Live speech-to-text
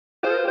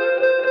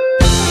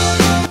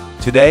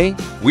Today,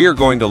 we are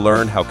going to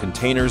learn how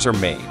containers are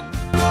made.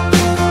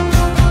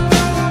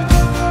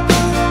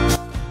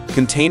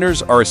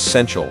 Containers are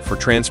essential for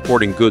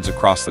transporting goods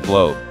across the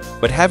globe,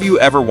 but have you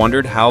ever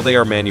wondered how they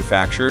are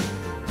manufactured?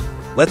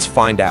 Let's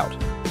find out.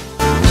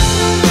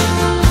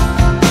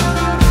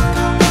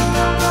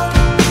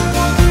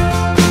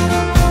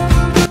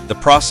 The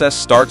process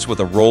starts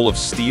with a roll of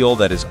steel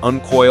that is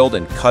uncoiled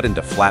and cut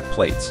into flat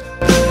plates.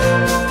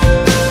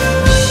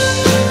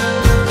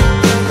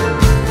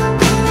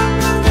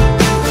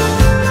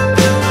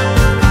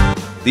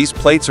 These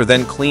plates are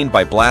then cleaned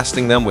by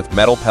blasting them with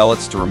metal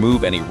pellets to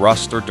remove any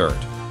rust or dirt.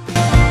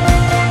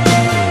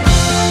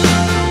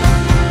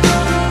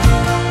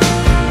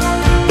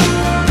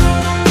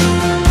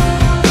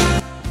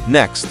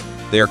 Next,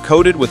 they are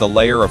coated with a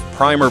layer of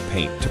primer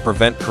paint to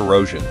prevent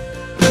corrosion.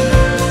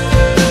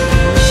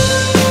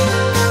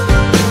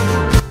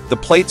 The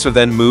plates are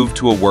then moved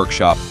to a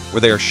workshop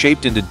where they are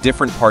shaped into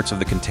different parts of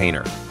the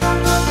container.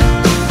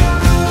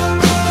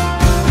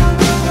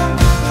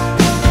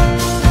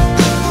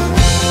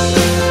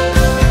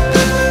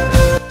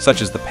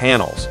 Such as the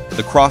panels,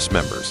 the cross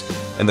members,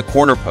 and the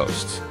corner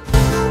posts.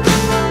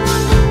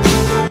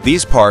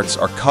 These parts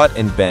are cut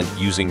and bent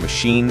using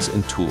machines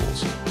and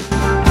tools.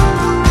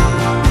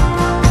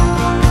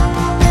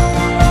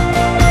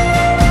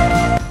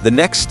 The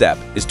next step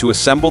is to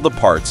assemble the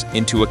parts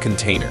into a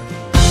container.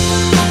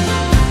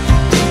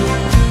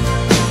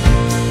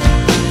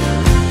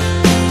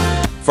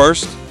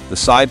 First, the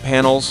side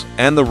panels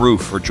and the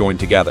roof are joined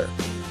together.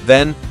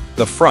 Then,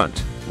 the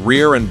front,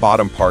 rear, and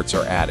bottom parts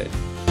are added.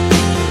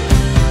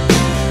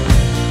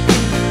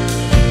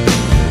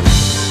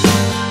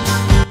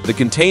 The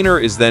container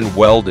is then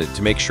welded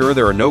to make sure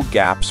there are no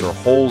gaps or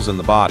holes in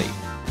the body.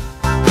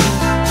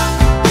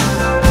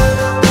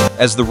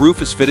 As the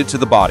roof is fitted to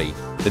the body,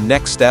 the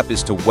next step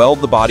is to weld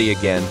the body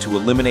again to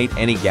eliminate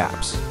any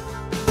gaps.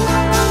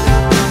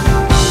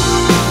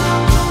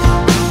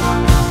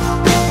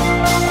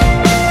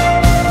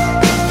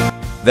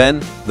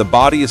 Then, the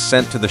body is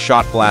sent to the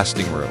shot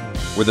blasting room,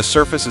 where the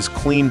surface is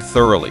cleaned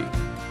thoroughly.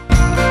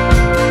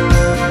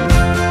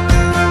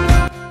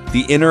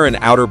 The inner and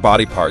outer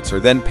body parts are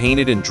then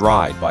painted and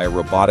dried by a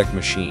robotic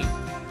machine.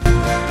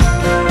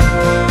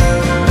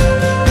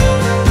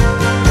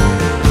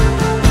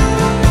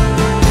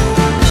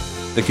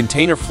 The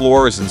container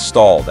floor is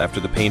installed after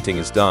the painting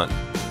is done.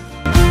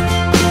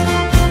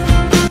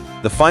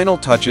 The final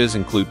touches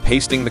include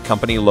pasting the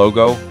company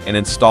logo and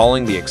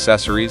installing the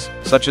accessories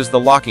such as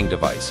the locking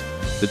device,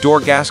 the door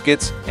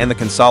gaskets, and the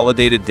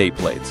consolidated date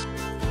plates.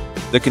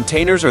 The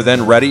containers are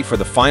then ready for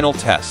the final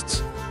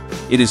tests.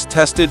 It is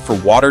tested for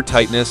water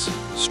tightness,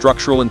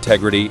 structural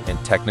integrity,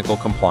 and technical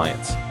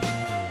compliance.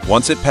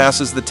 Once it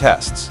passes the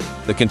tests,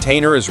 the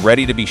container is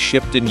ready to be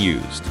shipped and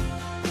used.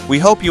 We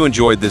hope you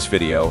enjoyed this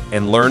video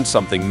and learned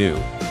something new.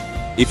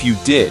 If you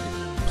did,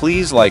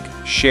 please like,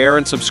 share,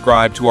 and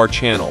subscribe to our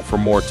channel for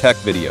more tech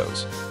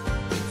videos.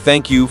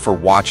 Thank you for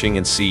watching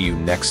and see you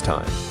next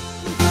time.